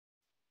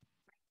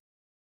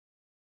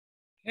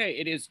Hey,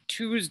 it is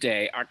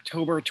Tuesday,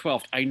 October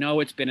 12th. I know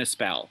it's been a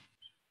spell.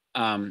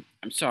 I'm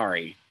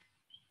sorry.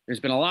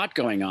 There's been a lot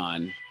going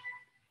on.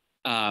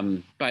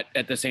 But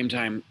at the same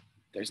time,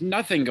 there's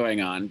nothing going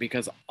on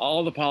because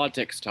all the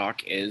politics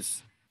talk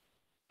is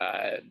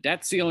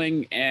debt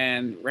ceiling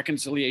and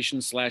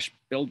reconciliation slash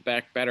build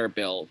back better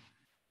bill.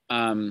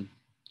 Um,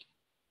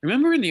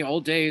 Remember in the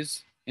old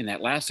days, in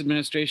that last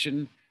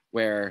administration,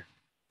 where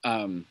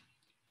um,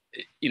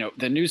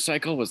 the news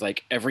cycle was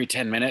like every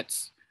 10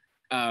 minutes.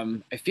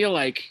 I feel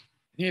like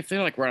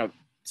we're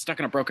stuck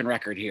in a broken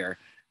record here,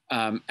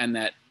 and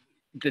that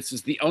this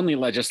is the only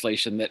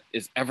legislation that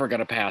is ever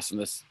going to pass in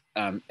this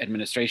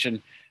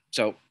administration.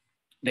 So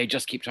they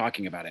just keep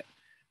talking about it.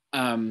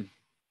 Um,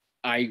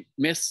 I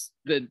miss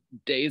the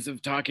days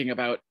of talking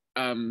about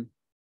uh,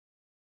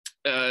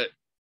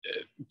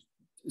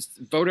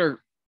 voter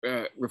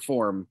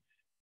reform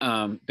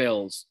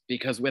bills,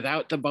 because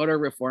without the voter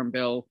reform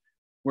bill,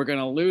 we're going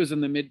to lose in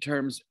the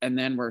midterms and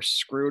then we're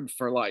screwed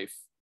for life.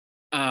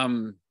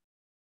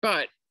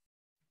 But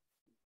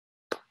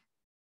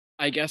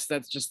I guess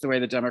that's just the way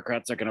the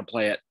Democrats are going to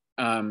play it.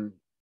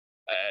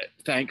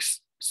 Thanks,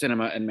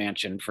 Cinema and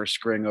Manchin, for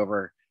screwing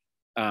over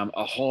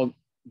a whole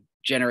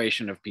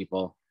generation of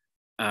people.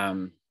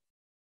 Um,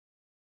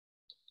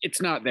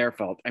 it's not their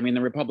fault. I mean,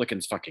 the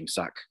Republicans fucking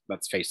suck.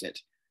 Let's face it.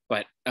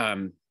 But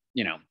the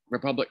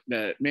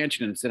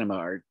Manchin and Cinema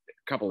are a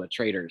couple of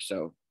traitors.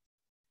 So,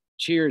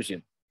 cheers,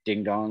 you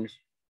ding dongs.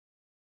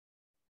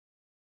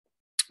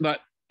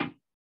 But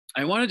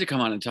I wanted to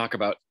come on and talk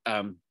about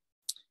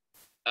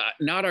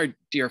not our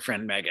dear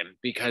friend Meghan,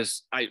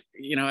 because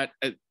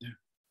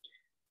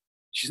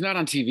she's not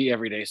on TV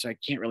every day, so I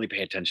can't really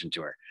pay attention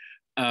to her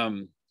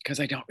because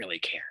I don't really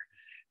care.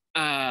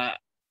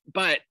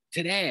 But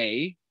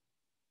today,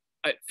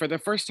 for the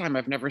first time,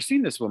 I've never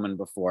seen this woman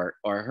before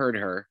or heard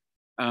her.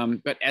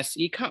 But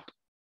S.E. Cupp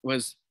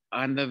was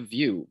on The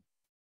View.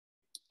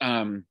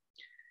 And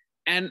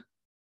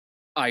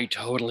I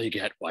totally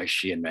get why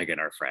she and Meghan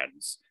are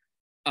friends.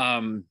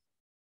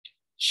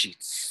 She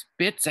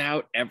spits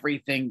out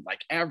everything,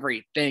 like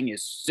everything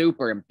is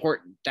super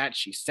important that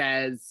she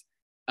says.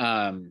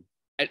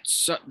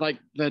 It's like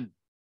the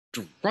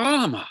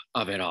drama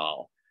of it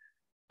all.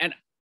 And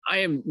I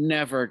am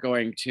never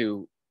going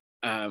to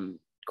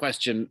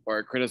question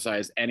or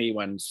criticize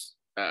anyone's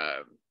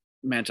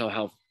mental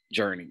health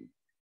journey.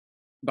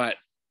 But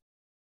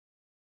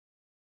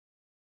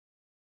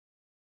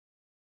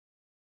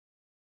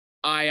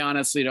I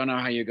honestly don't know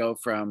how you go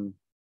from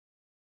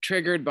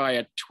triggered by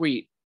a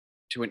tweet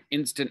to an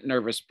instant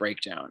nervous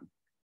breakdown.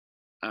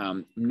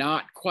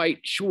 Not quite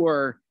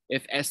sure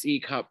if S.E.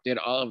 Cupp did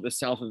all of the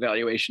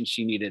self-evaluation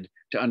she needed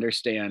to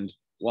understand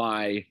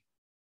why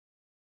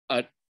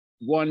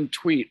one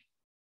tweet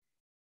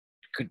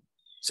could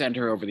send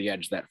her over the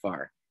edge that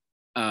far.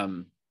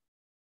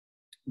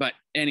 But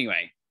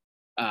anyway,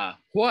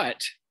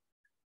 what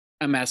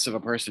a mess of a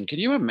person. Can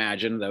you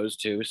imagine those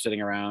two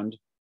sitting around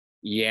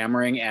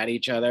yammering at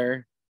each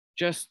other?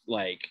 Just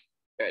like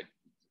a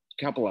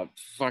couple of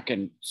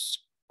fucking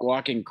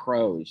squawking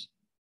crows.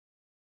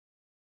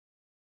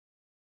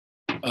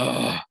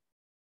 Ugh.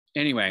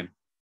 Anyway,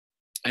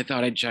 I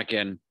thought I'd check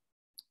in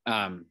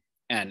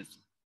and,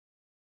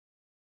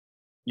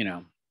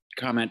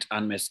 comment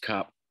on Miss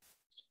Cupp.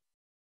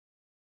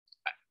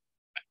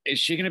 Is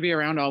she going to be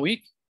around all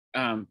week?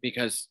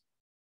 Because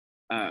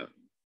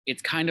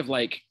it's kind of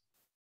like,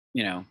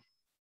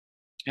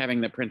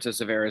 having the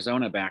Princess of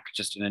Arizona back,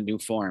 just in a new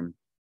form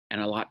and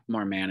a lot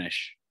more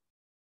mannish.